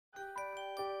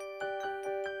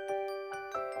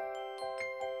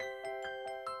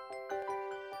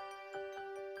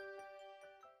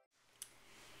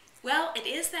Well, it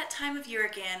is that time of year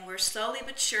again. We're slowly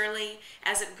but surely,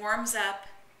 as it warms up,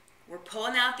 we're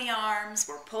pulling out the arms,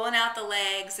 we're pulling out the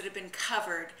legs that have been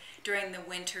covered during the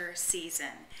winter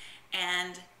season.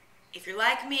 And if you're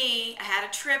like me, I had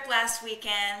a trip last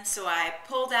weekend, so I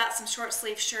pulled out some short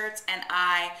sleeve shirts and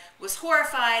I was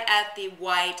horrified at the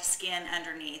white skin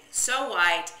underneath. So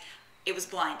white, it was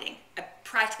blinding. I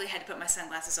practically had to put my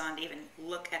sunglasses on to even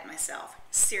look at myself.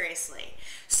 Seriously.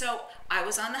 So I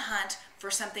was on the hunt for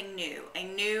something new, a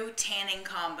new tanning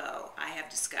combo I have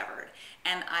discovered,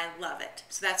 and I love it.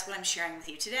 So that's what I'm sharing with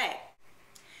you today.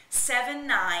 Sevin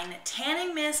Nyne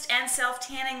Tanning Mist and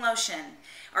Self-Tanning Lotion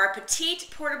are a petite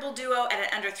portable duo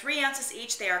at under 3 ounces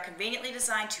each. They are conveniently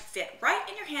designed to fit right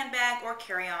in your handbag or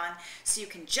carry-on, so you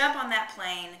can jump on that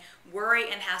plane, worry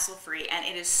and hassle-free, and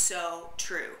it is so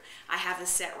true. I have the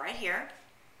set right here.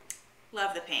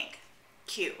 Love the pink.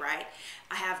 Cute, right?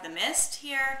 I have the mist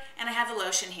here and I have the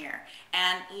lotion here.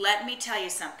 And let me tell you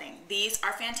something. These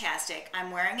are fantastic.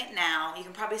 I'm wearing it now. You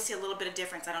can probably see a little bit of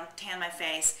difference. I don't tan my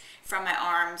face from my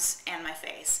arms and my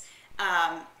face.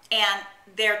 And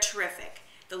they're terrific.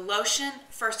 The lotion,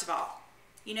 first of all,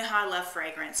 you know how I love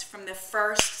fragrance. From the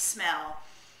first smell,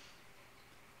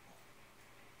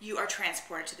 you are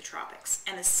transported to the tropics.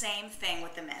 And the same thing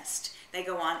with the mist. They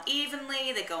go on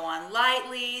evenly, they go on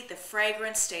lightly, the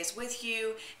fragrance stays with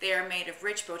you. They are made of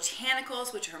rich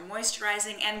botanicals, which are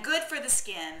moisturizing and good for the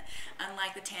skin,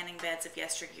 unlike the tanning beds of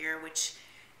yesteryear, which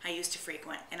I used to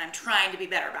frequent. And I'm trying to be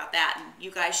better about that, and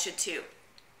you guys should too.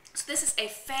 So this is a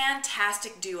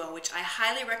fantastic duo, which I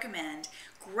highly recommend.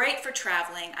 Great for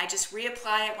traveling. I just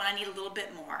reapply it when I need a little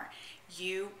bit more.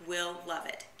 You will love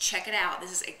it. Check it out.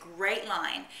 This is a great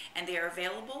line, and they are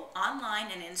available online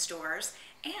and in stores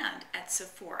and at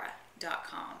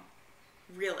Sephora.com.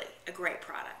 Really a great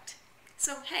product.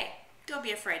 So hey, don't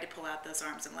be afraid to pull out those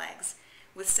arms and legs.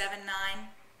 With Sevin Nyne,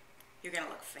 you're going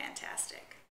to look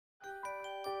fantastic.